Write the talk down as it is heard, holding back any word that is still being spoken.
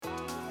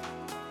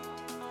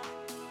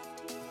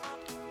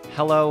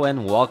Hello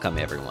and welcome,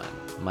 everyone.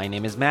 My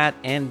name is Matt,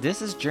 and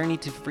this is Journey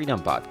to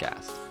Freedom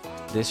podcast.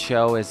 This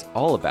show is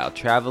all about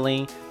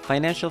traveling,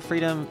 financial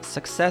freedom,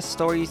 success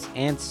stories,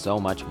 and so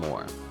much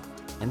more.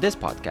 In this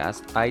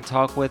podcast, I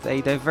talk with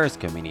a diverse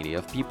community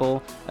of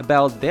people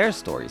about their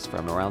stories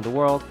from around the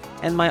world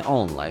and my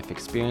own life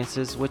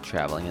experiences with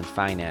traveling and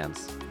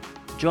finance.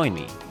 Join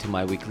me to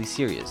my weekly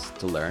series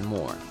to learn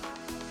more.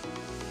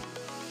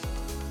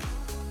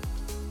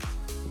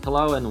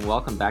 Hello, and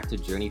welcome back to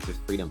Journey to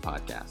Freedom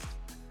podcast.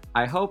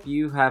 I hope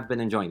you have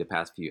been enjoying the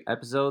past few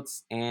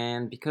episodes,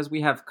 and because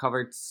we have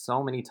covered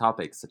so many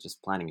topics such as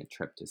planning a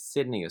trip to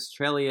Sydney,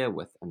 Australia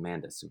with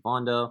Amanda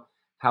Suvondo,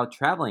 how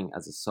traveling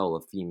as a solo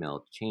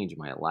female changed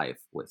my life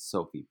with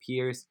Sophie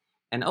Pierce,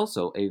 and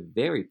also a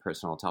very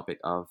personal topic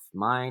of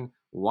mine,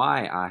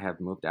 why I have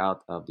moved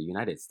out of the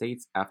United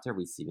States after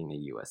receiving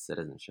a US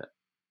citizenship.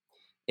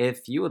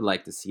 If you would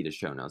like to see the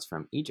show notes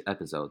from each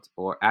episode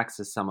or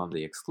access some of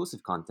the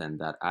exclusive content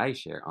that I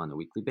share on a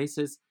weekly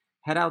basis,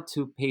 head out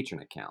to Patreon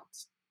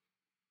accounts.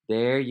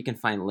 There you can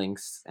find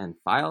links and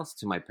files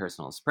to my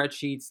personal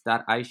spreadsheets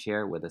that I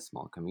share with a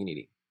small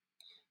community.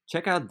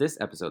 Check out this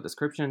episode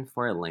description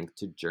for a link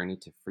to Journey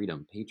to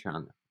Freedom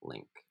Patreon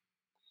link.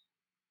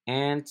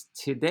 And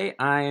today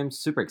I am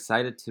super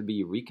excited to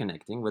be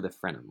reconnecting with a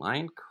friend of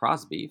mine,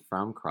 Crosby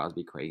from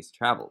Crosby Craze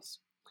Travels.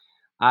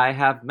 I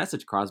have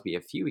messaged Crosby a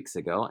few weeks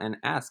ago and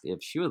asked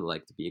if she would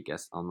like to be a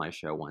guest on my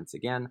show once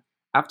again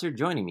after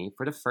joining me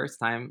for the first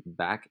time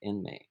back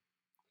in May.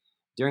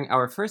 During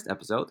our first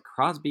episode,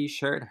 Crosby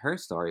shared her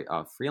story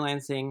of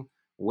freelancing,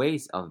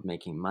 ways of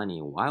making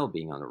money while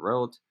being on the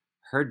road,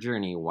 her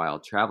journey while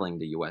traveling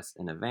the US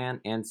in a van,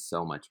 and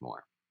so much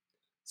more.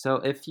 So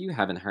if you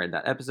haven't heard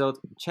that episode,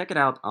 check it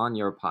out on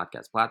your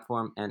podcast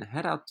platform and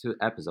head out to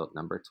episode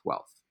number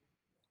 12.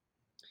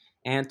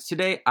 And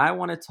today I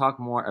want to talk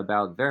more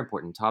about a very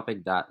important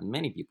topic that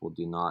many people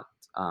do not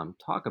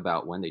talk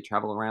about when they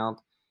travel around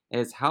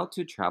is how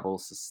to travel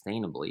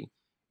sustainably,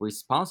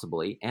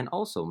 responsibly, and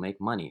also make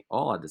money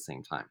all at the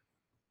same time.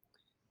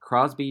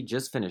 Crosby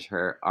just finished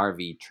her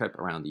RV trip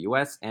around the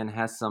US and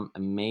has some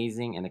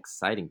amazing and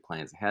exciting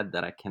plans ahead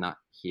that I cannot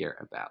hear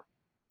about.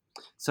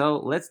 So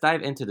let's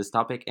dive into this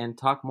topic and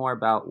talk more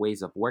about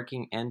ways of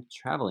working and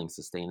traveling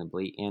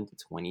sustainably in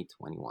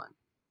 2021.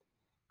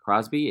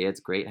 Crosby, it's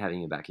great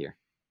having you back here.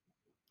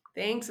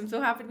 Thanks. I'm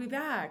so happy to be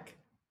back.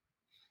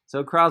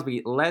 So,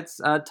 Crosby,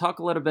 let's talk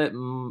a little bit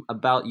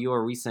about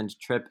your recent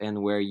trip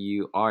and where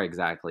you are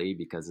exactly,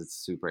 because it's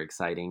super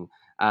exciting.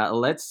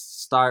 Let's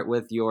start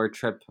with your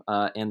trip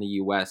in the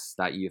U.S.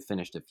 that you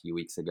finished a few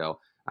weeks ago.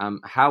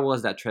 How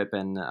was that trip,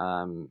 and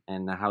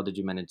how did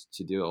you manage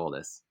to do all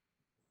this?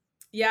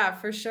 Yeah,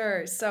 for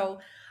sure. So,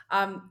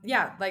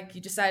 like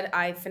you just said,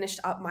 I finished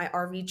up my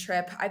RV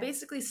trip. I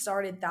basically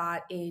started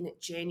that in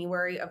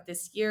January of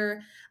this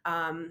year.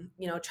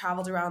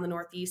 Traveled around the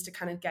Northeast to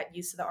kind of get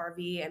used to the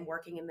RV and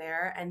working in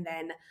there. And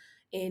then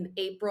in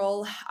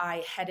April,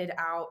 I headed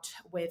out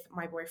with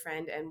my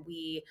boyfriend and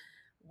we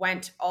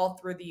went all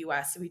through the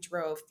US. So we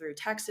drove through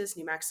Texas,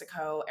 New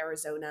Mexico,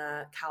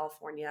 Arizona,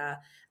 California,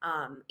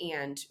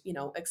 and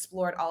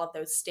explored all of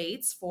those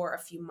states for a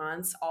few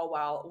months, all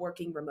while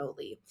working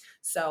remotely.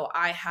 So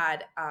I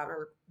had,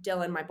 or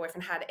Dylan, my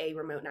boyfriend, had a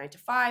remote 9 to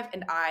 5,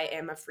 and I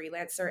am a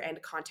freelancer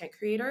and content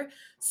creator.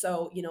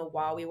 So,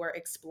 while we were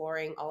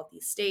exploring all of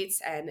these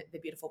states and the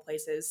beautiful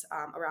places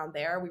around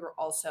there, we were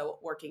also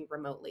working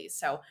remotely.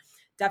 So,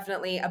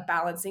 definitely a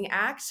balancing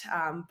act,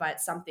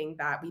 but something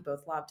that we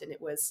both loved, and it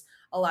was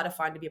a lot of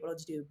fun to be able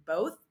to do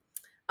both.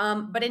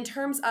 But in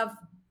terms of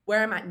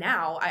where I'm at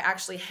now, I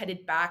actually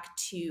headed back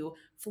to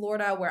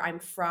Florida, where I'm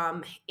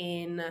from,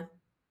 in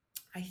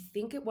I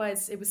think it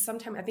was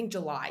sometime, I think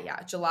July,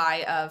 yeah,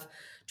 July of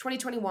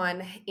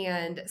 2021,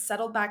 and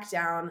settled back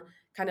down,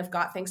 kind of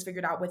got things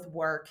figured out with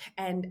work,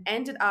 and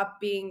ended up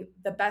being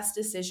the best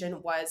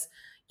decision was,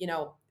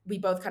 we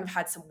both kind of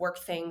had some work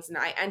things, and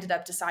I ended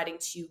up deciding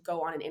to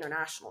go on an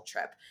international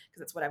trip because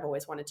that's what I've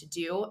always wanted to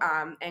do,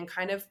 and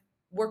kind of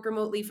work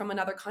remotely from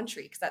another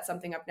country because that's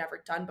something I've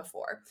never done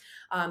before.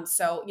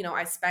 So,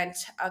 I spent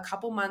a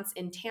couple months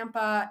in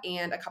Tampa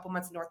and a couple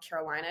months in North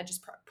Carolina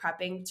just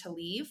prepping to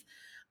leave.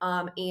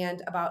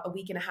 And about a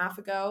week and a half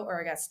ago, or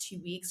I guess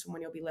 2 weeks from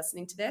when you'll be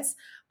listening to this,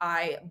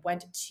 I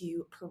went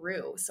to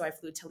Peru. So I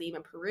flew to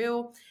Lima,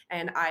 Peru,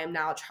 and I am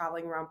now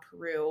traveling around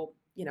Peru,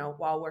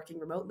 while working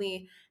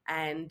remotely.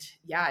 And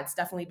yeah, it's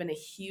definitely been a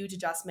huge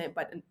adjustment,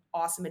 but an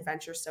awesome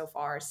adventure so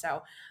far.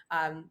 So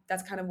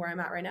that's kind of where I'm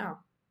at right now.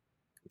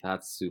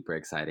 That's super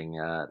exciting.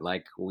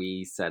 Like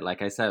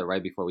I said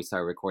right before we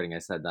started recording, I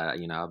said that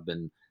I've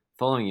been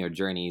following your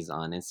journeys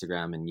on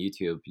Instagram and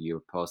YouTube.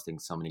 You're posting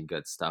so many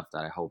good stuff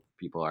that I hope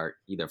people are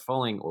either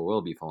following or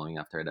will be following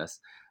after this,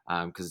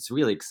 because it's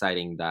really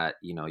exciting that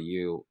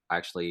you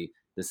actually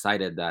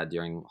decided that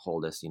during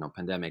whole this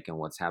pandemic and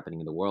what's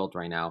happening in the world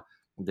right now,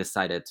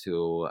 decided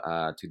to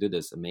do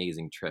this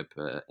amazing trip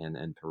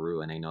in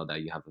Peru, and I know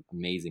that you have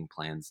amazing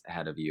plans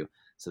ahead of you.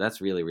 So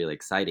that's really really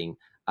exciting.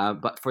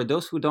 But for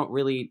those who don't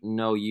really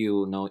know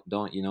you,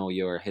 don't you know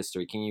your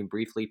history? Can you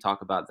briefly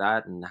talk about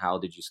that and how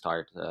did you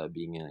start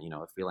being a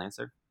a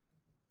freelancer?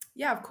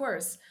 Yeah, of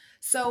course.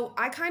 So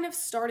I kind of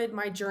started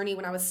my journey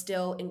when I was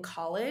still in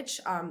college.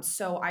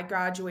 So I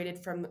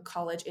graduated from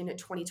college in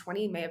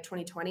 2020, May of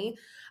 2020.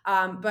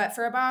 But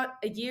for about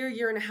a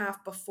year and a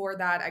half before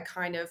that, I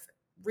kind of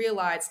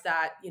realized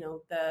that,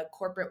 the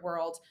corporate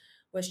world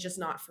was just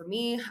not for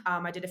me.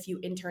 I did a few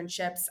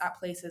internships at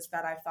places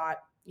that I thought,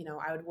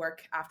 I would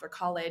work after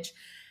college.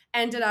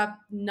 Ended up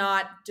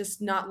not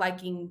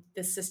liking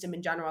the system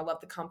in general. I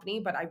love the company,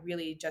 but I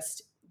really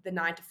just, the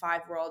 9 to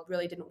 5 world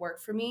really didn't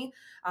work for me.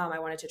 I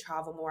wanted to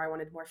travel more. I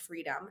wanted more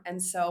freedom.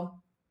 And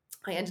so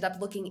I ended up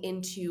looking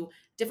into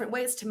different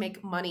ways to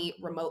make money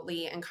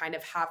remotely and kind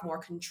of have more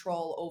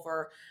control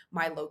over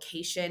my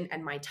location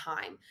and my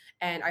time.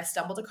 And I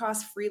stumbled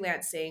across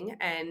freelancing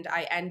and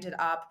I ended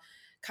up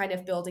kind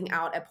of building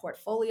out a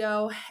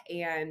portfolio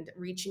and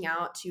reaching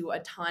out to a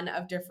ton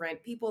of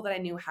different people that I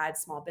knew had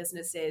small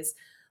businesses.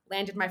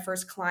 Landed my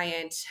first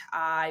client,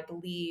 I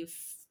believe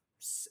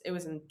it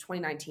was in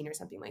 2019 or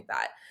something like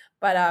that.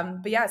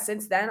 But yeah,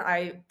 since then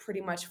I pretty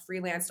much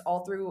freelanced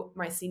all through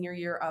my senior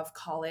year of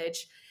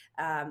college.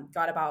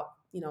 Got about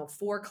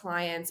 4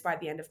 clients by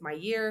the end of my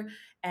year,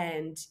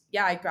 and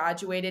yeah, I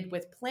graduated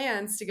with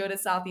plans to go to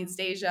Southeast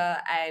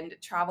Asia and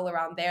travel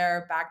around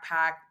there,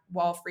 backpack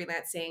while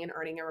freelancing and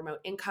earning a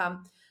remote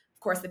income. Of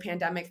course, the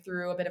pandemic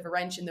threw a bit of a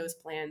wrench in those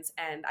plans,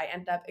 and I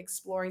ended up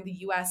exploring the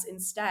US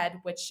instead,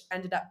 which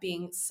ended up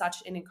being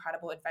such an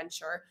incredible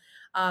adventure.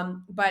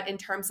 But in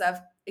terms of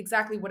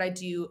exactly what I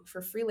do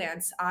for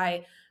freelance,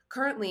 I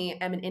currently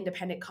am an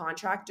independent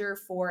contractor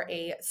for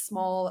a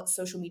small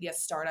social media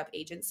startup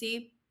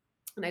agency.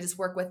 And I just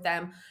work with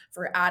them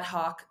for ad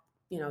hoc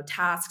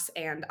tasks,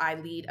 and I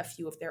lead a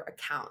few of their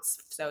accounts,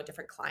 so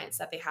different clients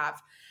that they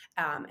have,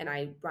 and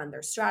I run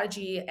their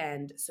strategy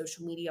and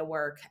social media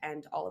work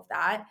and all of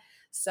that.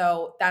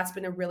 So that's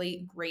been a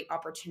really great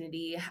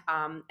opportunity,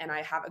 and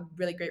I have a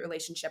really great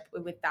relationship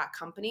with that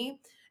company.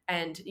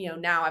 And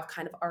now I've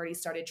kind of already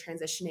started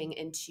transitioning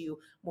into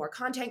more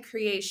content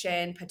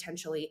creation,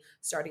 potentially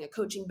starting a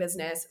coaching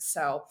business.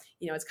 So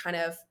it's kind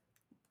of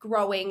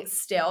growing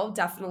still,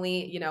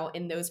 definitely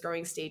in those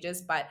growing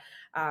stages. But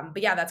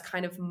yeah, that's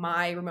kind of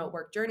my remote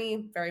work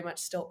journey, very much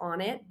still on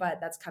it, but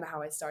that's kind of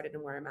how I started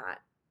and where I'm at.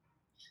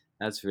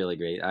 That's really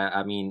great.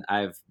 I mean,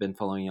 I've been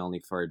following you only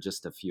for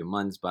just a few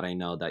months, but I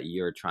know that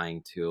you're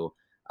trying to,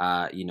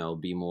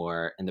 be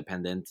more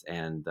independent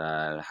and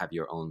have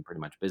your own pretty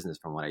much business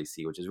from what I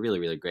see, which is really,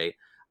 really great.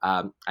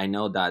 I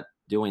know that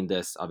doing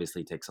this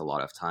obviously takes a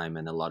lot of time,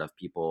 and a lot of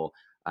people,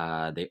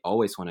 they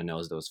always want to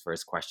know those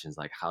first questions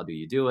like, how do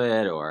you do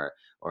it, or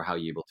how are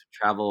you able to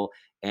travel?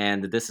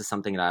 And this is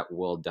something that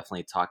we'll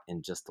definitely talk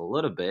in just a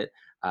little bit,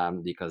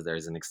 because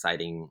there's an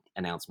exciting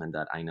announcement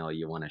that I know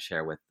you want to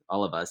share with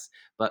all of us.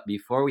 But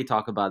before we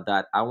talk about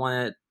that, I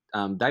want to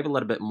dive a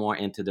little bit more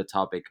into the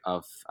topic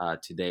of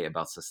today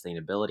about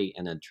sustainability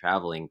and then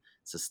traveling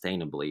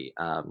sustainably.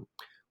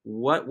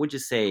 What would you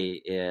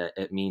say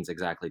it means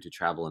exactly to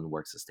travel and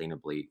work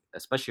sustainably,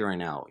 especially right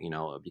now,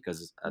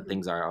 because Mhm.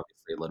 things are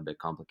obviously a little bit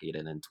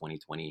complicated in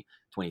 2020,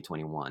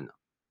 2021.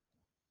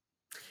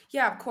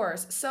 Yeah, of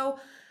course. So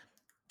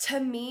to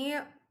me,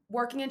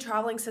 working and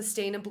traveling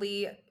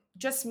sustainably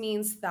just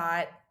means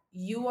that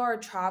you are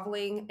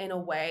traveling in a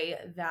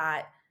way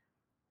that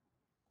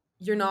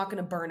you're not going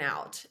to burn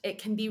out.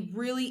 It can be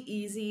really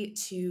easy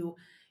to,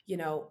 you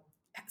know,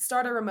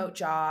 start a remote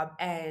job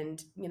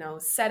and,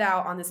 set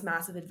out on this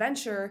massive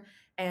adventure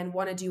and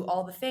want to do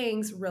all the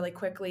things really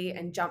quickly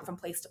and jump from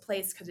place to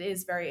place because it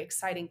is very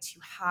exciting to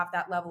have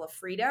that level of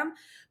freedom.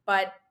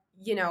 But,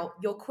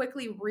 you'll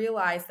quickly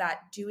realize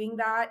that doing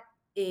that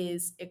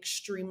is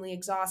extremely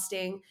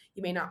exhausting.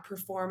 You may not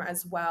perform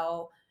as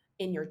well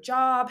in your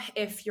job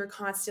if you're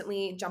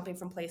constantly jumping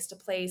from place to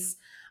place,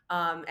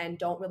 and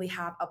don't really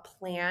have a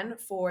plan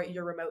for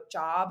your remote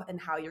job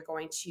and how you're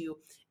going to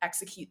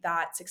execute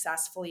that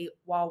successfully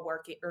while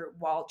working or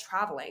while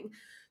traveling.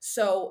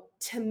 So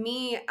to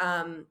me,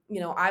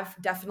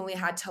 I've definitely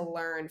had to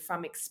learn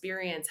from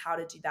experience how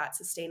to do that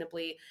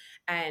sustainably.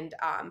 And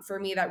for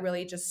me, that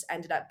really just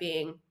ended up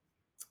being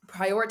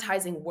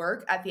prioritizing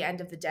work at the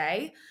end of the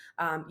day.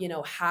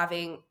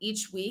 Having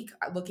each week,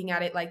 looking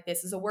at it like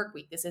this is a work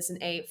week, this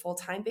isn't a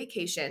full-time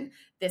vacation,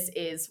 this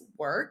is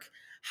work.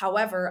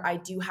 However, I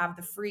do have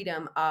the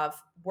freedom of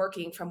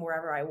working from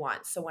wherever I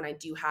want. So when I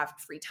do have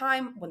free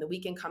time, when the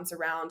weekend comes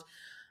around,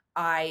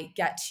 I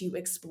get to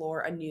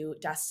explore a new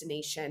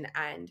destination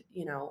and,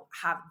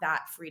 have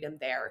that freedom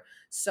there.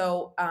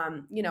 So,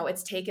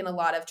 it's taken a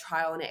lot of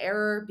trial and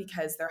error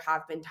because there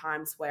have been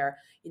times where,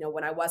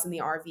 when I was in the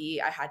RV,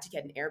 I had to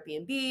get an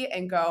Airbnb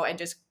and go and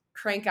just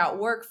crank out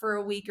work for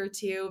a week or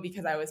two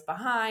because I was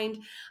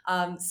behind.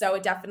 So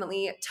it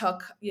definitely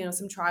took,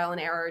 some trial and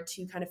error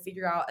to kind of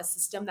figure out a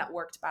system that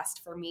worked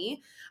best for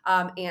me.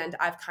 And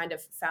I've kind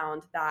of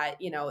found that,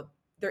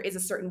 there is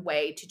a certain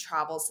way to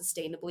travel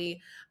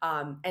sustainably,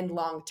 and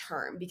long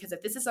term. Because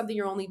if this is something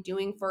you're only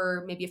doing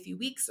for maybe a few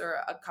weeks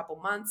or a couple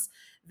months,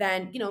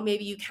 then,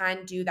 maybe you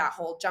can do that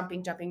whole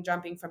jumping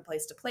from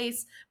place to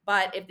place.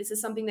 But if this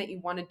is something that you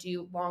want to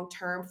do long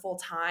term, full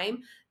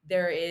time,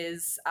 there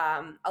is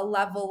a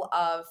level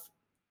of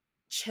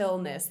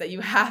chillness that you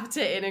have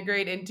to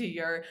integrate into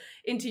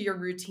your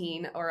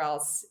routine, or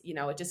else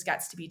it just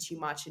gets to be too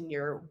much and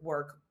your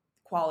work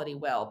quality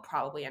will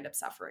probably end up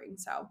suffering.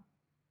 So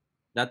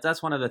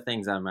That's one of the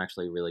things I'm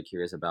actually really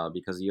curious about,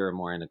 because you're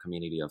more in a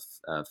community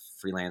of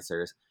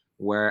freelancers,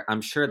 where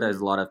I'm sure there's a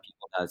mhm, lot of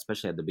people that,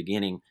 especially at the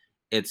beginning,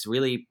 it's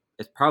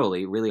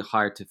probably really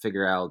hard to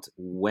figure out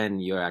when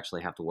you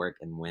actually have to work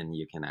and when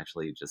you can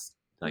actually just,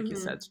 like you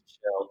said, mhm,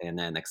 chill and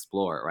then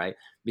explore, right?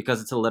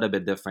 Because it's a little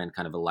bit different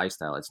kind of a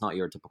lifestyle. It's not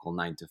your typical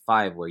 9 to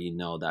 5 where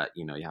that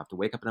you have to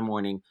wake up in the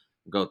morning,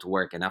 go to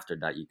work, and after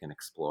that you can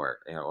explore,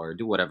 or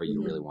do whatever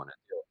you really mhm. want to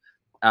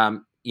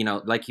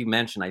do. Like you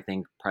mentioned, I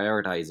think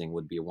prioritizing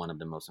would be one of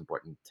the most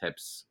important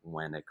tips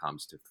when it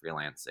comes to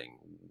freelancing.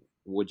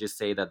 Would you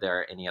say that there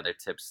are any other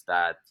tips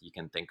that you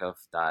can think of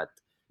that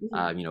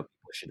Mhm. people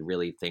should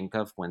really think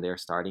of when they're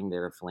starting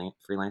their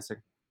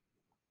freelancer?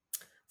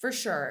 For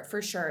sure,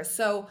 for sure.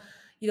 So,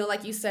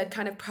 like you said,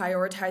 kind of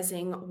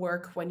prioritizing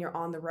work when you're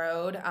on the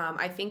road.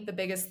 I think the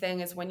biggest thing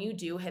is when you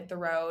do hit the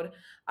road.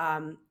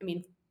 I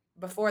mean,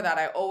 before that,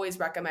 I always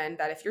recommend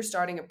that if you're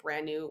starting a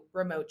brand new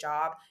remote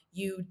job,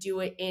 you do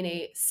it in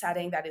a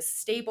setting that is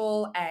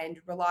stable and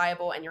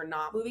reliable and you're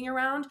not moving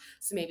around.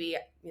 So maybe,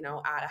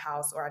 at a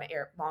house or at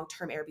an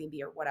long-term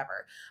Airbnb or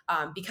whatever,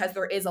 because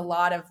there is a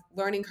lot of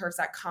learning curves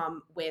that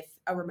come with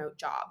a remote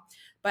job.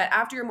 But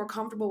after you're more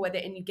comfortable with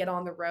it and you get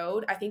on the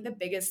road, I think the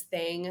biggest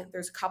thing,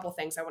 there's a couple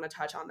things I want to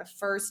touch on. The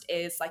first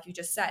is, like you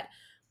just said,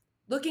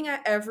 looking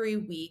at every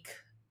week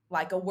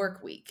like a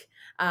work week.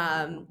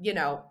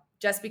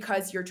 Just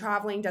because you're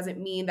traveling doesn't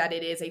mean that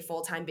it is a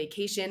full time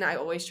vacation. I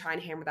always try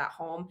and hammer that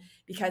home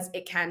because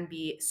it can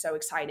be so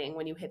exciting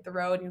when you hit the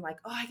road and you're like,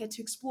 oh, I get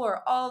to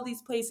explore all of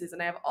these places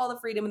and I have all the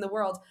freedom in the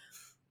world.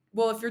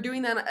 Well, if you're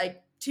doing that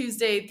like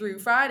Tuesday through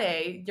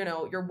Friday,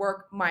 your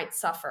work might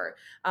suffer.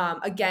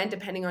 Again,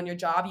 depending on your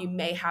job, you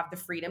may have the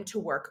freedom to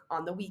work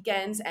on the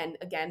weekends. And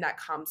again, that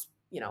comes,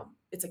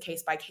 it's a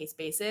case by case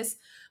basis.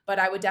 But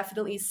I would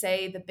definitely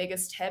say the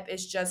biggest tip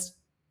is just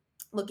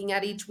looking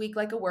at each week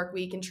like a work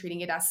week and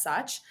treating it as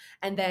such.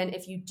 And then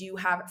if you do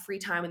have free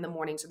time in the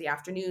mornings or the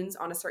afternoons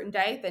on a certain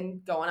day,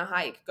 then go on a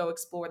hike, go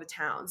explore the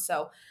town.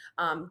 So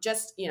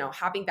just,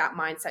 having that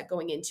mindset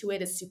going into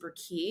it is super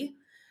key.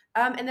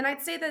 And then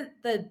I'd say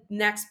that the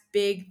next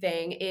big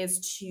thing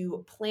is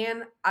to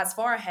plan as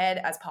far ahead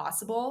as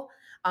possible,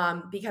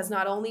 because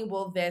not only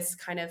will this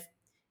kind of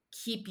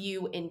keep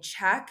you in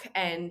check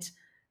and,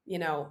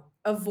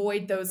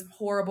 avoid those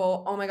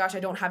horrible, oh my gosh, I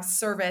don't have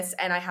service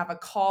and I have a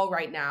call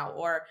right now,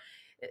 or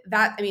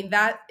that, I mean,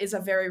 that is a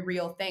very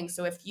real thing.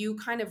 So if you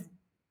kind of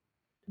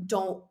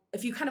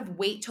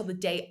wait till the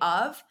day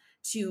of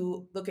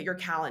to look at your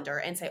calendar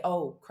and say,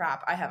 oh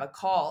crap, I have a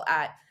call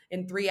at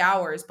in 3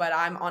 hours, but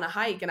I'm on a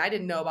hike and I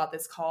didn't know about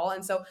this call.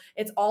 And so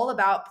it's all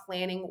about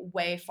planning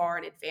way far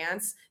in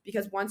advance,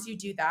 because once you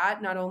do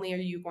that, not only are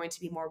you going to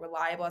be more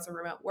reliable as a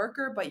remote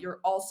worker, but you're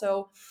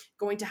also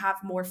going to have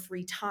more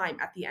free time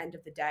at the end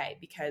of the day.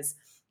 Because,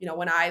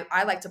 when I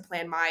like to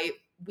plan my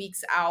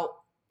weeks out,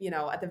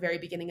 at the very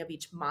beginning of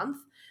each month,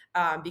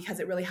 because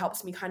it really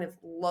helps me kind of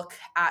look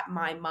at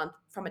my month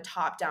from a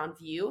top down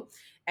view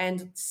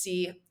and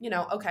see,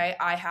 okay,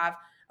 I have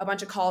a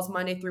bunch of calls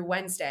Monday through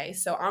Wednesday.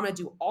 So I'm going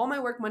to do all my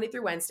work Monday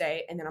through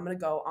Wednesday. And then I'm going to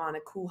go on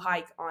a cool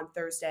hike on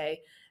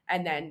Thursday.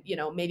 And then,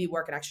 maybe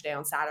work an extra day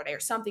on Saturday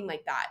or something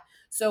like that.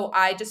 So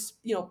I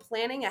just,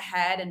 planning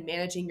ahead and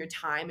managing your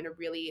time in a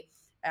really,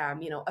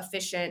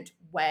 efficient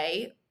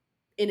way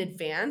in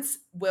advance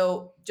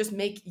will just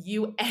make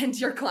you and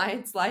your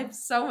client's life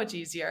so much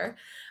easier,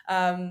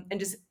 and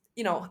just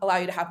allow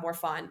you to have more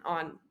fun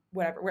on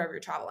wherever you're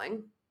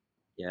traveling.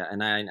 Yeah,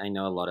 and I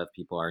know a lot of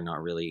people are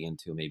not really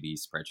into maybe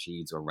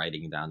spreadsheets or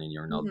writing down in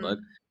your notebook.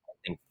 Hmm. I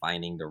think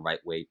finding the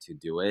right way to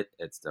do it,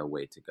 it's the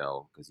way to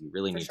go, because you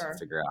really For need to sure.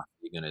 figure out how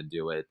you're going to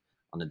do it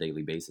on a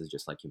daily basis,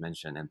 just like you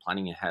mentioned, and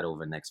planning ahead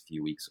over the next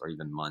few weeks or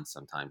even months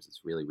sometimes is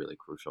really, really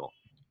crucial.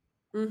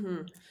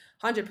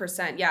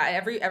 100%. Yeah,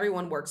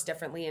 everyone works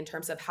differently in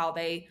terms of how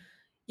they,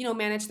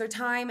 manage their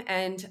time.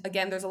 And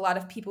again, there's a lot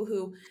of people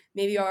who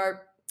maybe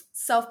are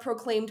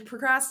self-proclaimed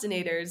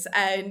procrastinators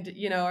and,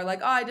 are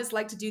like, oh, I just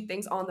like to do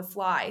things on the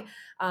fly.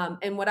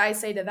 And what I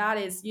say to that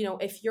is,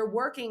 if you're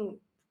working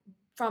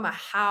from a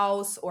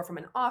house or from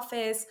an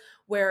office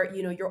where,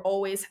 you're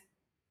always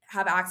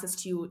have access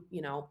to,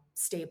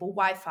 stable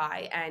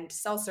Wi-Fi and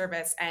cell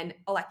service and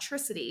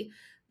electricity,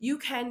 you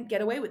can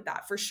get away with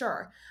that for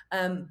sure.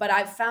 But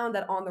I've found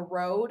that on the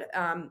road,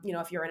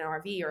 if you're in an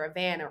RV or a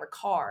van or a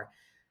car,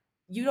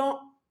 you don't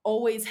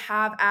always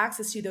have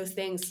access to those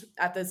things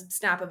at the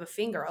snap of a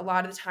finger. A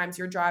lot of the times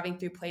you're driving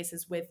through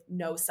places with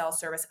no cell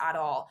service at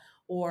all,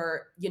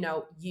 or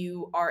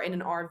you are in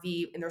an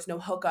RV and there's no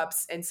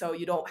hookups, and so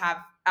you don't have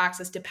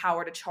access to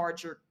power to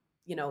charge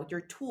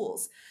your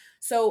tools.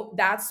 So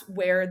that's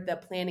where the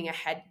planning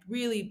ahead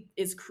really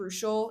is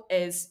crucial,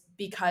 is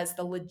because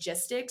the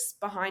logistics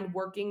behind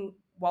working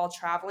while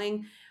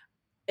traveling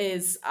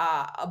is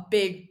a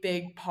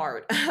big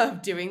part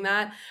of doing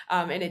that.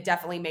 And it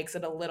definitely makes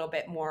it a little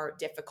bit more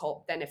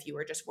difficult than if you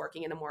were just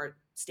working in a more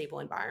stable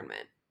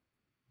environment.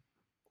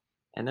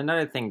 And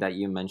another thing that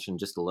you mentioned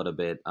just a little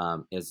bit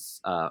is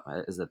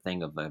the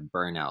thing of a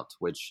burnout,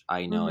 which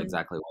I know Hmm.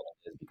 exactly what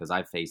it is because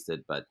I faced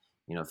it. But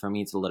for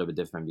me, it's a little bit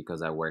different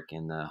because I work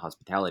in the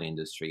hospitality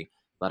industry.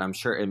 But I'm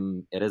sure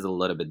it is a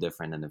little bit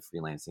different in the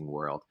freelancing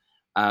world.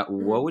 What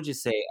Hmm. would you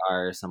say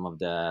are some of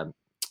the,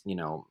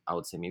 I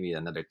would say maybe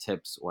another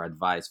tips or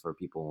advice for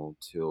people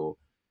to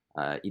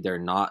either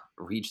not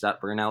reach that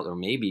burnout, or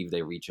maybe if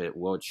they reach it,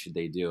 what should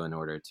they do in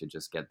order to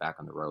just get back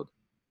on the road?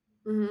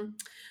 Hmm.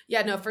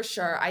 Yeah, no, for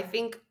sure. I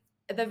think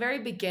at the very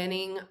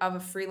beginning of a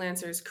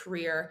freelancer's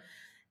career,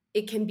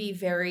 it can be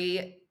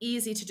very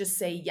easy to just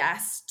say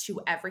yes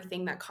to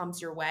everything that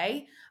comes your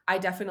way. I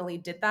definitely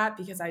did that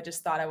because I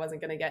just thought I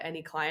wasn't going to get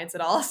any clients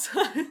at all.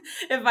 So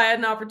if I had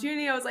an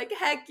opportunity, I was like,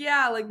 heck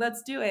yeah, like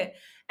let's do it.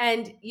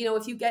 And,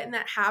 if you get in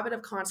that habit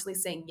of constantly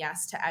saying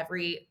yes to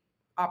every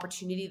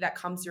opportunity that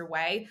comes your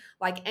way,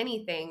 like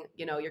anything,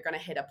 you're going to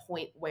hit a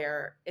point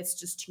where it's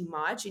just too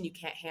much and you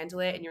can't handle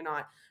it and you're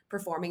not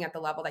performing at the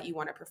level that you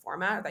want to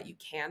perform at or that you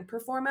can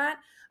perform at.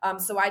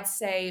 So I'd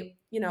say,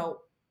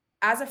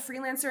 as a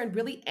freelancer and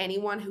really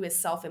anyone who is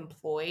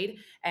self-employed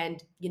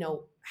and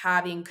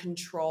having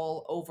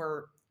control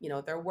over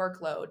their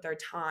workload, their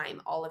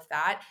time, all of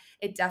that,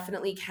 it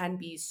definitely can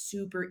be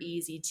super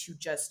easy to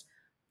just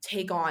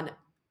take on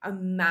a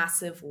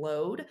massive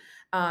load.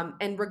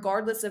 And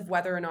regardless of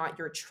whether or not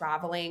you're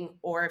traveling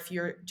or if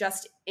you're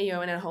just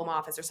in a home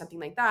office or something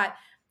like that,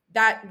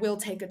 that will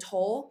take a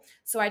toll.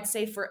 So I'd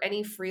say for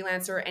any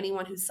freelancer or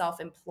anyone who's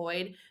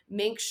self-employed,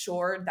 make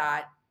sure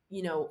that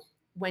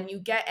when you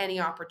get any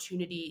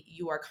opportunity,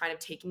 you are kind of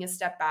taking a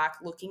step back,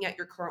 looking at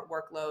your current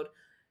workload,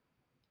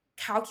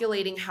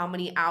 calculating how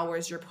many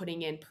hours you're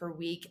putting in per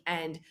week,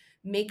 and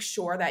make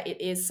sure that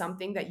it is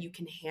something that you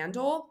can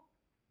handle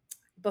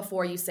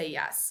before you say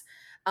yes.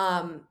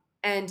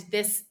 And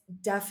this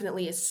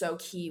definitely is so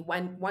key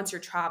once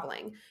you're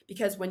traveling,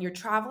 because when you're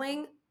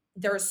traveling,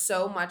 there's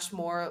so much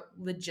more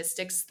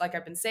logistics, like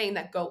I've been saying,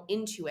 that go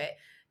into it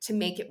to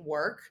make it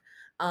work.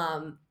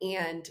 And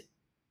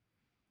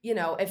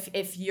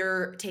if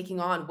you're taking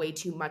on way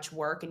too much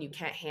work and you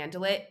can't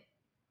handle it,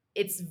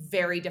 it's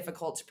very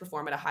difficult to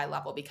perform at a high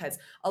level because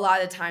a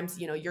lot of times,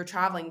 you're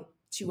traveling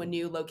to a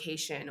new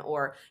location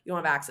or you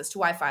don't have access to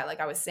Wi-Fi, like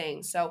I was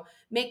saying. So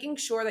making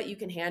sure that you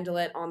can handle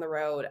it on the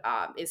road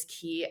is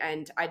key.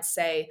 And I'd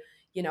say,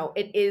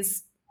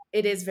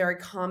 it is very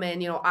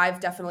common. I've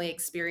definitely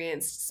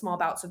experienced small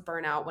bouts of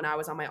burnout when I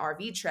was on my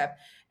RV trip.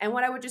 And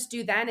what I would just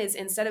do then is,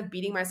 instead of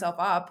beating myself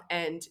up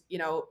and,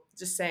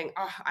 just saying,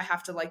 oh, I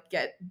have to like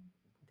get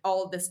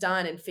all of this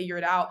done and figure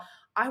it out,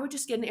 I would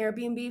just get an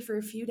Airbnb for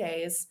a few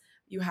days.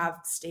 You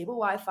have stable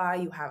Wi Fi,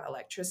 you have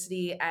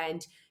electricity,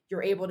 and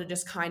you're able to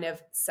just kind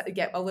of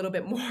get a little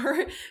bit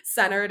more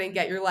centered and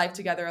get your life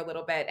together a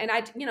little bit. And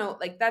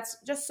like that's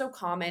just so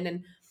common.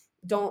 And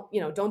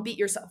don't beat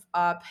yourself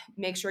up.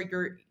 Make sure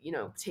you're,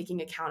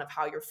 taking account of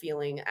how you're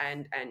feeling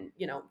and,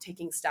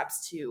 taking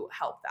steps to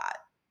help that.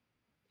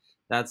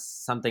 That's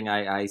something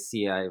I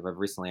see. I've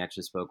recently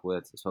actually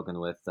spoken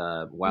with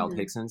Wild Hmm.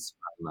 Hicksons.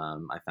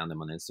 I found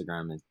them on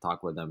Instagram and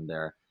talked with them.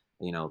 They're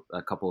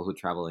a couple who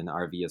travel in the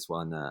RV as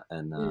well, in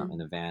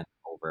a van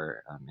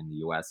over in the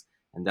U.S.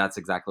 And that's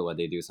exactly what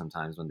they do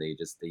sometimes when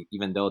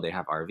even though they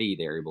have RV,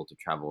 they're able to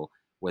travel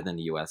within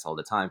the U.S. all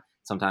the time.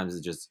 Sometimes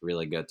it's just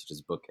really good to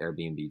just book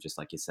Airbnb, just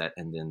like you said,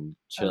 and then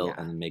Oh chill yeah.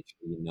 and make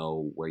sure you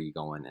know where you're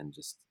going and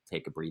just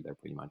take a breather,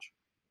 pretty much.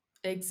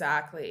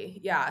 Exactly.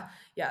 Yeah.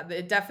 Yeah.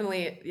 It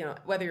definitely,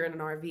 whether you're in an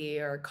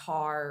RV or a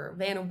car or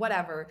van or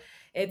whatever,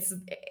 it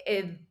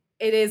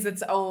is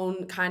its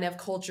own kind of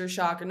culture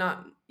shock, or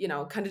not,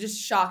 kind of just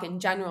shock in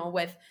general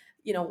with,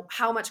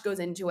 how much goes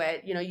into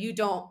it.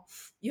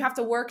 You have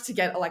to work to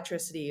get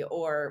electricity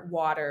or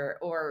water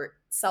or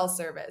cell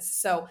service.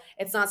 So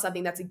it's not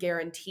something that's a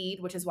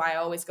guaranteed, which is why I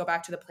always go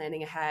back to the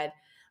planning ahead.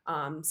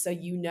 So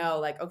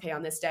like, okay,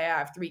 on this day I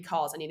have 3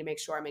 calls. I need to make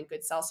sure I'm in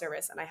good cell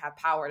service and I have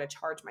power to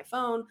charge my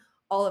phone,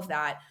 all of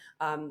that.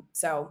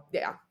 So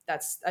yeah,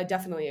 I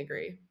definitely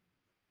agree.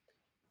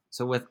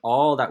 So with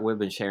all that we've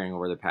been sharing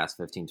over the past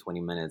 15, 20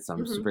 minutes,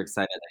 I'm super Hmm.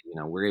 excited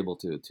that we're able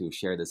to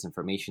share this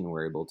information.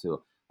 We're able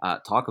to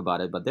talk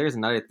about it. But there's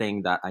another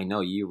thing that I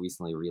know you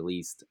recently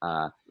released,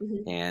 Hmm.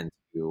 and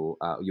you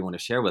want to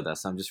share with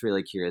us. So I'm just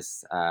really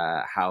curious,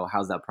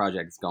 how's that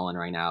project going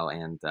right now,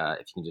 and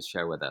if you can just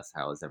share with us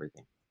how is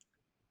everything.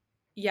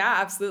 Yeah,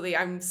 absolutely.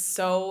 I'm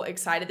so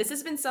excited. This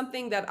has been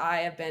something that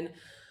I have been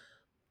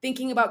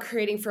thinking about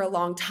creating for a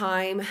long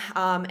time.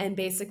 And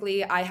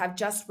basically, I have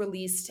just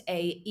released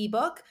a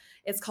ebook.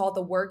 It's called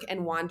the Work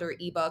and Wander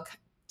ebook,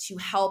 to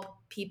help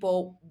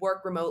people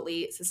work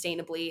remotely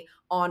sustainably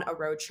on a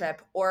road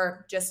trip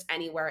or just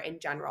anywhere in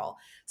general.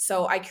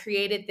 So I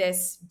created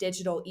this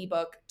digital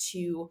ebook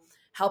to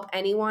help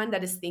anyone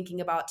that is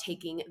thinking about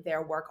taking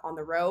their work on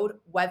the road,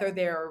 whether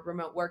they're a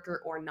remote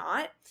worker or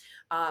not.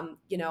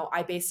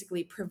 I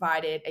basically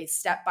provided a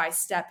step by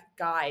step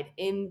guide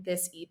in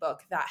this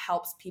ebook that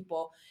helps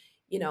people.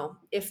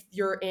 If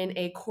you're in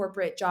a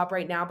corporate job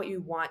right now, but you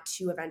want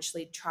to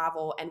eventually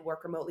travel and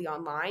work remotely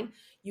online,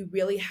 you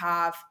really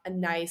have a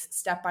nice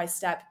step by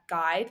step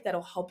guide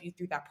that'll help you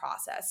through that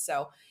process.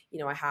 So,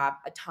 I have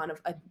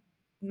a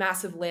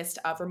massive list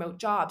of remote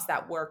jobs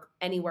that work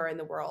anywhere in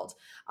the world,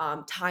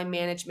 time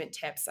management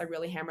tips. I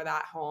really hammer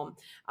that home,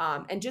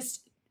 and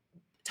just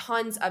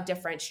tons of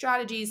different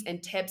strategies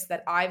and tips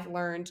that I've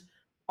learned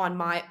on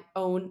my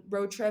own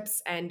road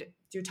trips and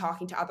through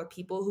talking to other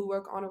people who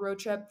work on a road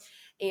trip,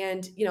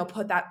 and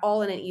put that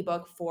all in an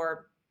ebook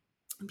for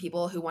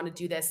people who want to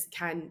do this,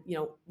 can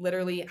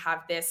literally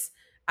have this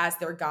as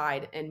their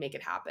guide and make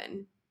it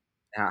happen.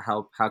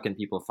 How can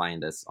people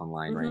find this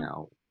online right Mhm.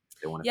 now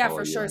if they want to Yeah, follow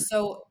for you? sure. And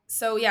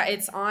So yeah,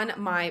 it's on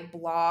my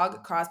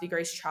blog,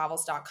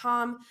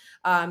 crosbygracetravels.com.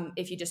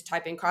 If you just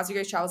type in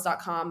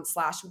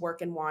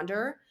crosbygracetravels.com/work and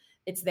wander,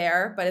 it's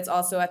there, but it's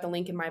also at the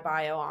link in my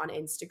bio on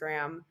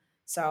Instagram.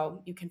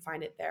 So you can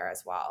find it there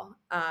as well.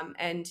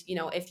 And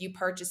if you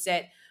purchase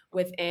it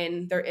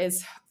there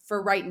is,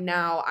 for right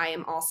now, I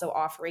am also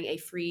offering a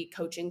free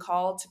coaching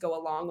call to go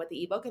along with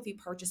the ebook if you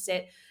purchase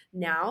it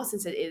now,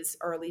 since it is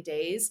early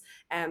days.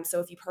 So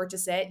if you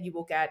purchase it, you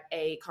will get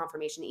a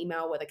confirmation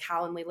email with a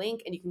Calendly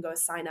link, and you can go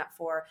sign up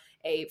for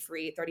a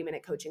free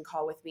 30-minute coaching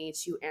call with me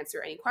to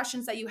answer any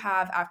questions that you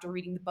have after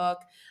reading the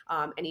book,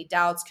 any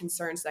doubts,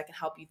 concerns that can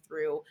help you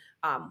through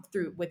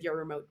with your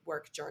remote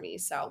work journey.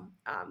 So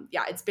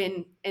yeah, it's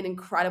been an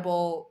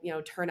incredible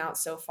turnout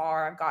so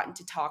far. I've gotten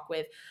to talk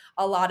with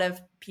a lot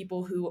of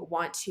people who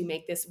want to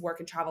make this work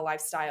and travel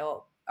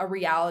lifestyle a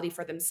reality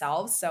for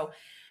themselves. So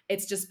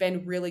it's just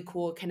been really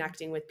cool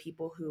connecting with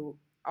people who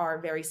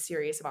are very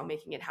serious about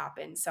making it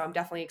happen. So I'm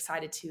definitely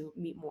excited to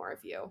meet more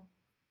of you.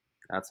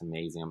 that's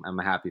amazing. I'm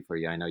happy for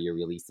you. I know you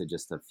released it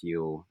just a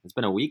few. It's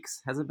been a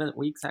weeks. Has it been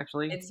weeks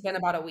actually? It's been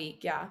about a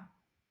week. Yeah.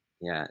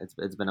 Yeah,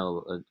 it's been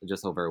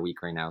just over a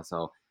week right now.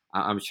 So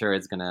I'm sure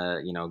it's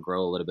gonna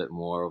grow a little bit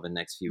more over the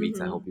next few weeks.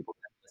 I hope Hmm. people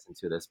can listen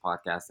to this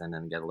podcast and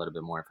then get a little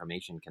bit more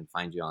information, can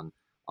find you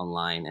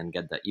online and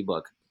get the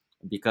ebook,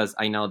 because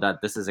I know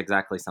that this is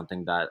exactly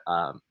something that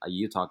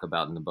you talk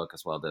about in the book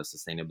as well, the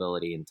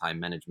sustainability and time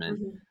management.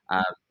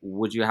 Hmm.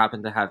 Would you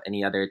happen to have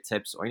any other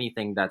tips or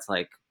anything that's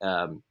like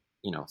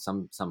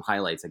some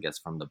highlights, I guess,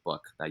 from the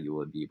book that you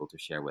would be able to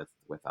share with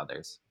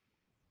others?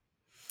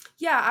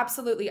 Yeah,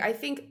 absolutely. I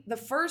think the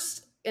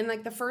first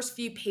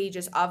few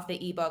pages of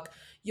the ebook,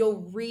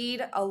 you'll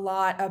read a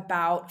lot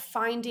about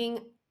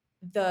finding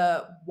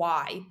the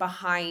why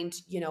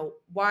behind,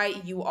 why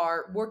you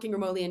are working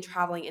remotely and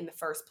traveling in the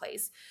first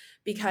place.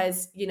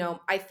 Because,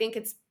 I think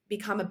it's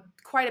become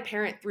quite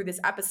apparent through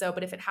this episode,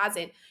 but if it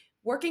hasn't,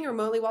 working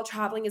remotely while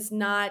traveling is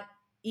not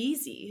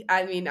easy.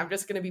 I mean, I'm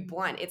just going to be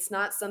blunt. It's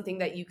not something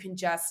that you can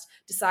just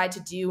decide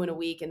to do in a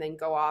week and then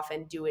go off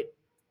and do it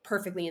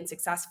perfectly and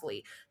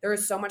successfully. There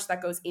is so much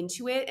that goes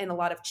into it and a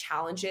lot of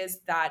challenges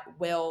that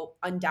will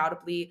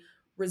undoubtedly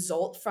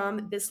result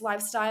from this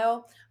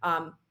lifestyle.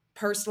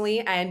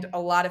 Personally, and a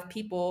lot of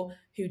people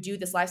who do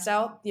this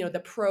lifestyle,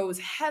 the pros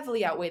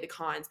heavily outweigh the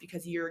cons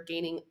because you're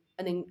gaining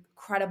an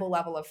incredible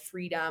level of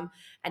freedom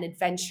and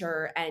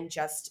adventure and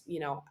just,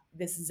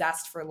 this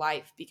zest for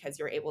life because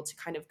you're able to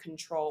kind of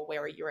control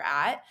where you're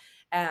at.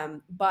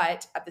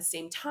 But at the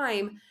same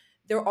time,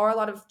 there are a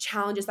lot of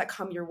challenges that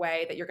come your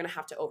way that you're going to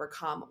have to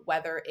overcome,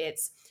 whether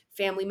it's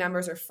family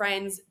members or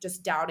friends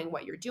just doubting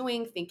what you're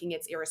doing, thinking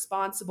it's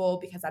irresponsible,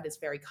 because that is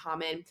very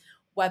common.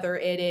 Whether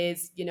it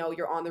is,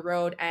 you're on the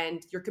road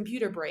and your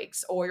computer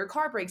breaks or your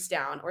car breaks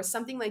down or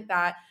something like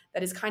that,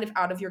 that is kind of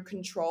out of your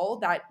control,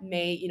 that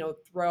may,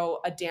 throw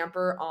a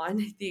damper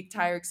on the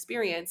entire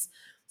experience.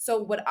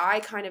 So, what I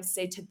kind of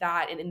say to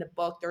that, and in the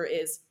book, there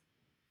is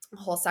a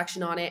whole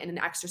section on it and an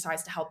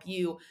exercise to help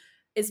you,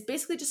 is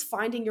basically just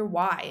finding your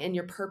why and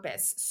your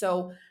purpose.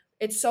 So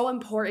it's so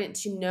important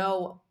to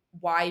know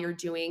why you're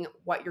doing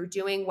what you're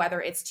doing, whether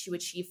it's to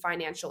achieve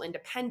financial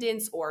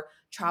independence or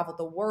travel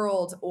the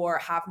world or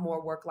have more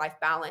work life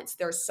balance.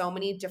 There's so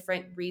many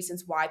different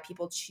reasons why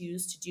people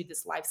choose to do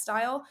this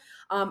lifestyle.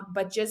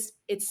 But just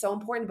it's so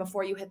important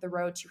before you hit the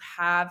road to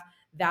have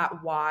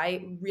that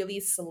why really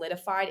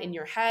solidified in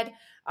your head.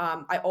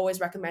 I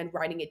always recommend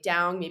writing it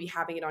down, maybe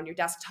having it on your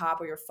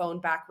desktop or your phone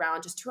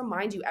background, just to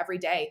remind you every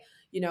day,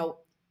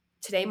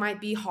 today might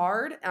be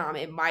hard.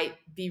 It might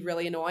be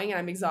really annoying and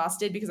I'm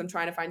exhausted because I'm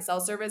trying to find cell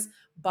service,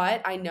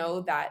 but I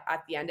know that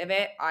at the end of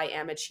it, I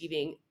am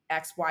achieving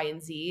X, Y,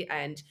 and Z.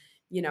 And,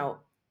 you know,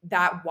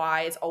 that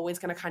why is always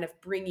going to kind of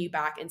bring you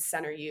back and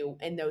center you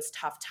in those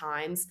tough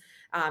times,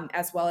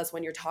 as well as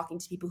when you're talking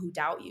to people who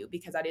doubt you,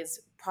 because that is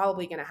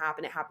probably going to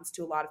happen. It happens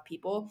to a lot of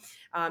people.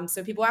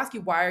 So people ask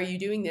you, why are you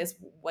doing this?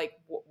 Like,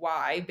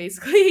 why?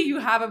 Basically, you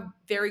have a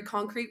very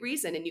concrete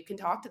reason and you can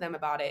talk to them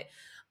about it.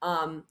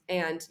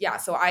 And yeah,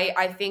 so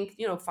I think,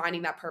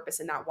 finding that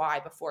purpose and that why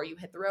before you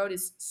hit the road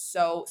is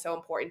so, so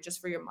important just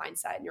for your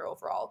mindset and your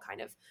overall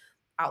kind of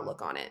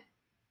outlook on it.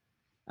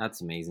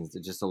 That's amazing.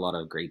 It's just a lot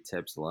of great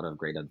tips, a lot of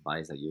great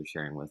advice that you're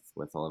sharing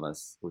with all of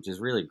us, which is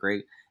really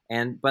great.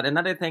 And but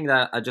another thing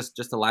that just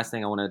the last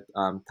thing I want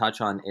to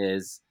touch on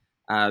is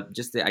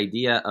just the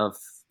idea of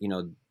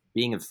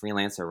being a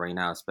freelancer right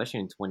now, especially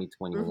in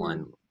 2021.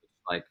 Hmm.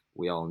 Like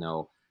we all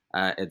know,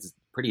 it's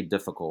pretty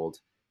difficult.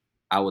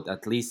 I would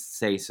at least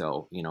say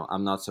so.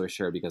 I'm not so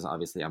sure because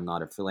obviously I'm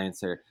not a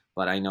freelancer,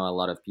 but I know a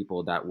lot of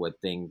people that would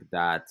think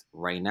that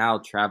right now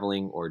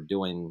traveling or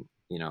doing,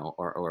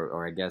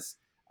 or I guess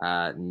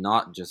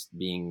not just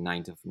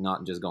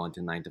not just going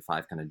to 9 to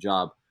 5 kind of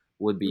job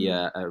would be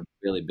Hmm. a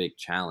really big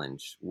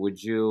challenge.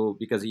 Would you,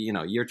 because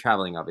you're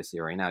traveling obviously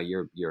right now,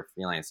 you're a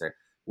freelancer.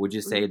 Would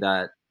you say Hmm.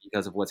 that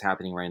because of what's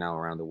happening right now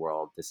around the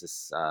world, this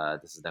is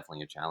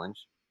definitely a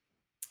challenge?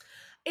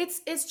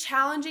 It's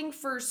challenging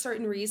for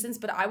certain reasons,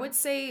 but I would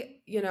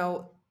say,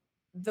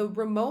 the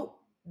remote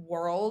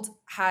world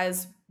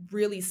has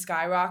really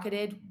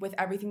skyrocketed with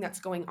everything that's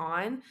going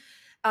on.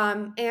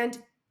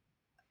 And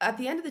at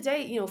the end of the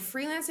day,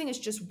 freelancing is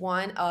just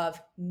one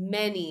of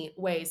many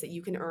ways that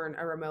you can earn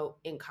a remote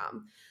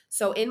income.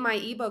 So in my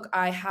ebook,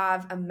 I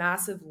have a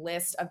massive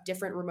list of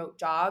different remote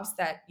jobs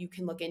that you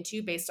can look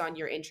into based on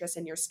your interest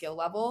and your skill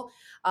level,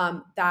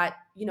 that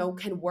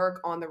can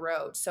work on the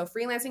road. So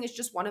freelancing is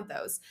just one of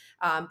those,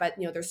 but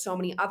there's so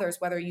many others.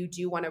 Whether you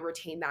do want to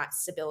retain that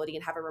stability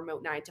and have a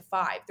remote 9 to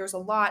 5, there's a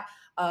lot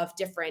of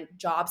different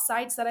job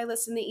sites that I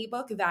list in the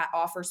ebook that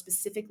offer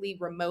specifically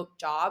remote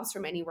jobs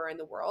from anywhere in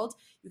the world.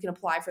 You can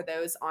apply for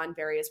those on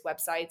various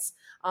websites.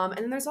 And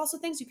then there's also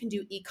things you can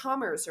do: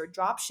 e-commerce or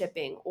drop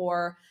shipping,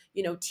 or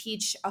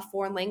teach a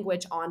foreign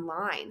language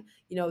online.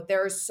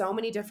 There's so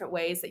many different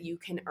ways that you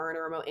can earn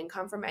a remote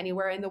income from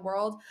anywhere in the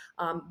world,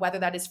 whether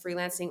that is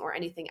freelancing or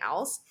anything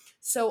else.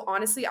 So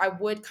honestly, I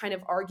would kind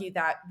of argue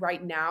that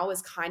right now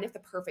is kind of the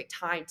perfect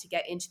time to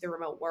get into the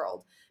remote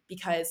world,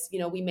 because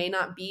we may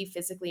not be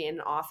physically in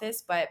an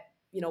office, but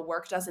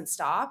work doesn't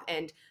stop,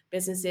 and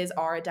businesses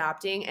are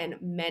adapting, and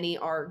many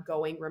are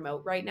going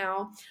remote right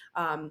now.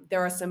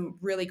 There are some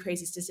really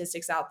crazy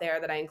statistics out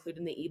there that I include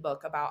in the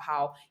ebook about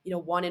how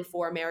 1 in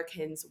 4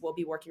 Americans will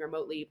be working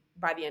remotely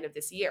by the end of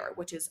this year,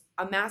 which is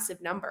a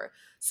massive number.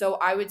 So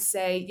I would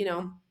say,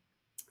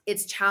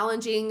 it's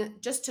challenging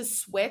just to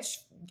switch.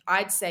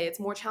 I'd say it's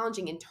more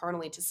challenging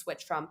internally to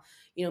switch from,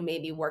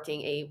 maybe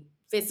working a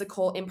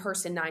physical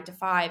in-person 9 to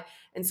 5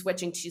 and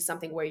switching to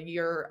something where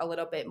you're a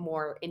little bit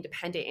more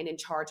independent and in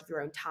charge of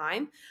your own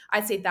time.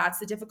 I'd say that's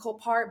the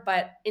difficult part.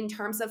 But in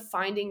terms of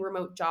finding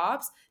remote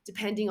jobs,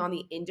 depending on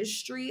the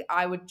industry,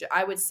 I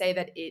would say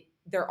that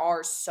there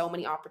are so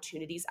many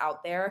opportunities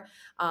out there.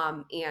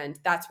 And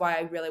that's why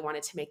I really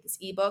wanted to make this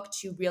ebook,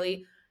 to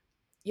really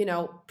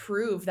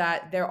prove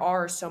that there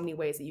are so many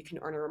ways that you can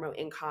earn a remote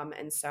income.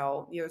 And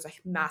so there's a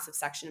massive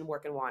section in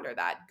Work and Wander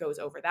that goes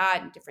over that,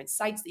 and different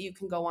sites that you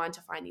can go on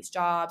to find these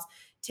jobs,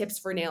 tips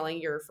for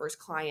nailing your first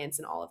clients,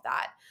 and all of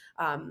that.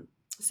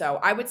 So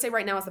I would say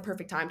right now is the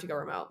perfect time to go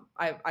remote.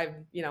 I'm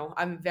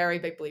a very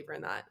big believer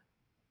in that.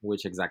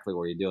 Which exactly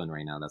what you're doing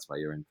right now. That's why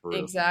you're in Peru.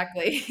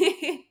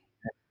 Exactly.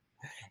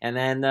 And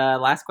then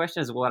last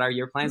question is, what are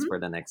your plans Mhm. for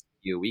the next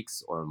few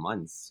weeks or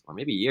months or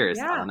maybe years?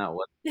 I Yeah. don't know.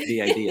 What's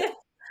the idea?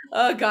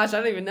 Oh gosh, I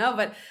don't even know.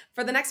 But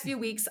for the next few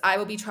weeks, I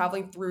will be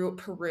traveling through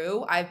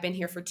Peru. I've been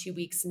here for 2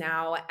 weeks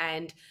now,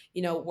 and,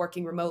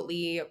 working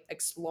remotely,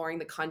 exploring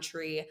the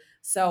country.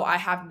 So I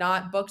have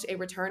not booked a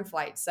return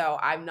flight. So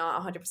I'm not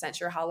 100%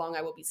 sure how long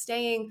I will be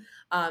staying.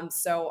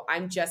 So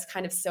I'm just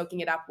kind of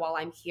soaking it up while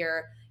I'm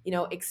here,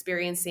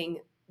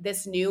 experiencing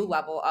this new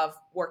level of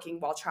working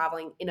while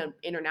traveling in an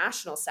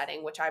international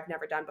setting, which I've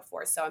never done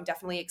before. So I'm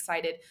definitely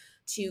excited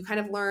to kind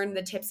of learn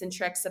the tips and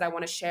tricks that I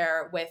want to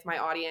share with my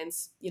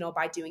audience,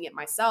 by doing it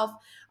myself.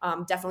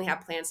 Definitely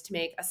have plans to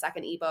make a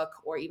second ebook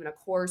or even a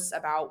course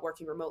about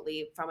working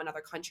remotely from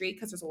another country,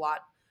 because there's a lot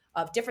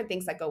of different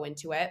things that go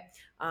into it,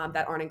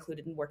 that aren't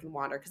included in Work and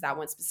Wander, because that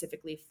one's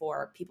specifically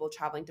for people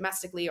traveling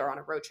domestically or on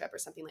a road trip or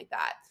something like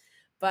that.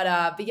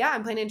 But yeah,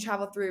 I'm planning to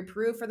travel through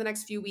Peru for the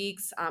next few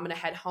weeks. I'm gonna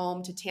head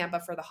home to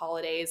Tampa for the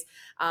holidays,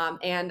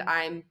 and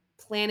I'm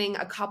planning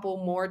a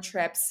couple more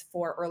trips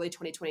for early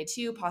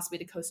 2022, possibly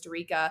to Costa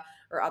Rica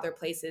or other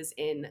places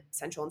in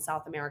Central and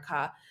South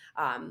America,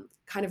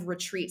 kind of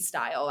retreat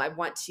style. I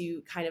want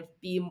to kind of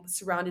be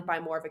surrounded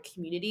by more of a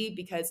community,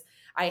 because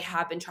I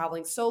have been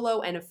traveling solo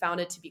and have found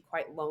it to be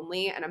quite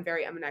lonely. And I'm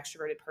an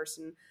extroverted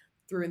person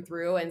through and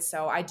through. And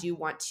so I do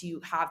want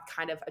to have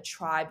kind of a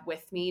tribe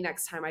with me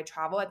next time I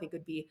travel. I think it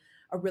would be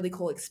a really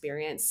cool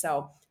experience.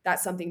 So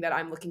that's something that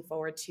I'm looking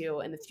forward to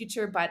in the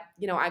future. But,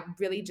 I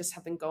really just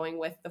have been going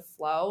with the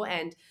flow,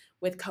 and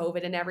with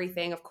COVID and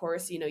everything, of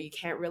course, you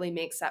can't really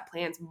make set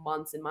plans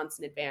months and months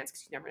in advance,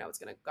 because you never know what's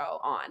going to go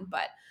on.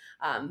 But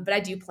I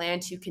do plan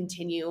to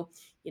continue,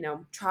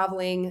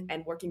 traveling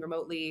and working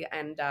remotely,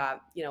 and,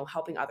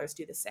 helping others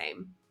do the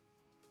same.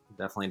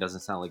 Definitely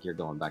doesn't sound like you're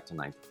going back to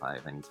 9 to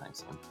 5 anytime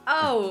soon.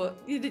 Oh,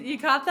 you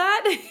caught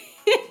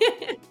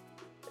that?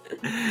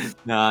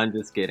 No, I'm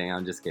just kidding.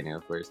 I'm just kidding,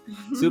 of course.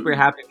 Super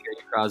happy to hear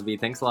you, Crosby.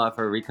 Thanks a lot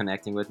for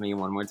reconnecting with me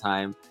one more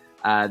time.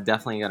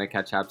 Definitely gonna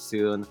catch up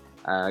soon.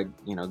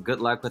 Good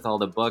luck with all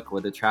the book,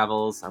 with the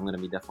travels. I'm going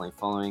to be definitely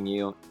following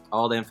you.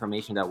 All the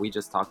information that we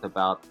just talked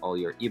about, all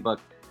your ebook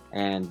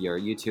and your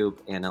YouTube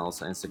and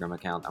also Instagram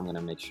account, I'm going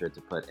to make sure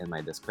to put in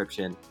my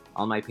description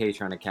on my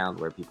Patreon account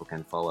where people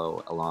can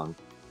follow along.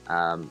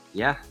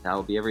 Yeah, that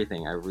will be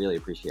everything. I really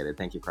appreciate it.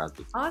 Thank you,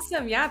 Crosby.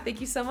 Awesome. Yeah.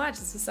 Thank you so much.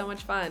 This was so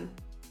much fun.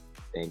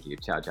 Thank you.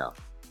 Ciao, ciao.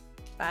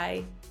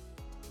 Bye.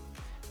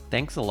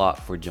 Thanks a lot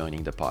for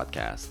joining the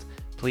podcast.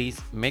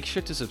 Please make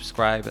sure to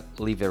subscribe,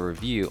 leave a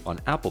review on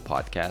Apple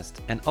Podcast,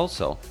 and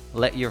also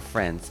let your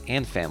friends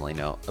and family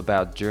know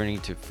about Journey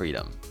to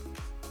Freedom.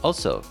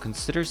 Also,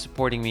 consider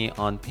supporting me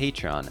on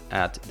Patreon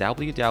at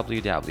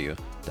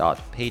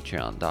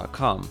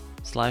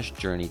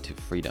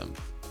www.patreon.com/journeytofreedom.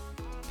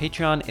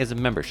 Patreon is a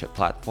membership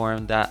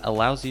platform that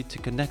allows you to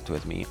connect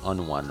with me on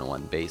a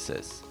one-on-one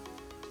basis.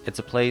 It's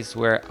a place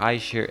where I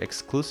share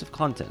exclusive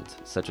content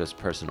such as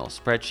personal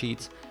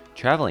spreadsheets,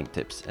 traveling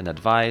tips and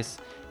advice,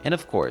 and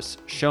of course,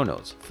 show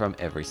notes from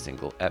every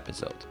single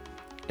episode.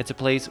 It's a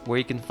place where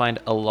you can find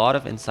a lot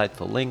of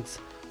insightful links,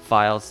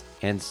 files,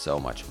 and so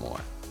much more.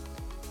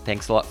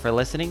 Thanks a lot for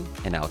listening,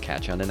 and I'll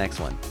catch you on the next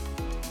one.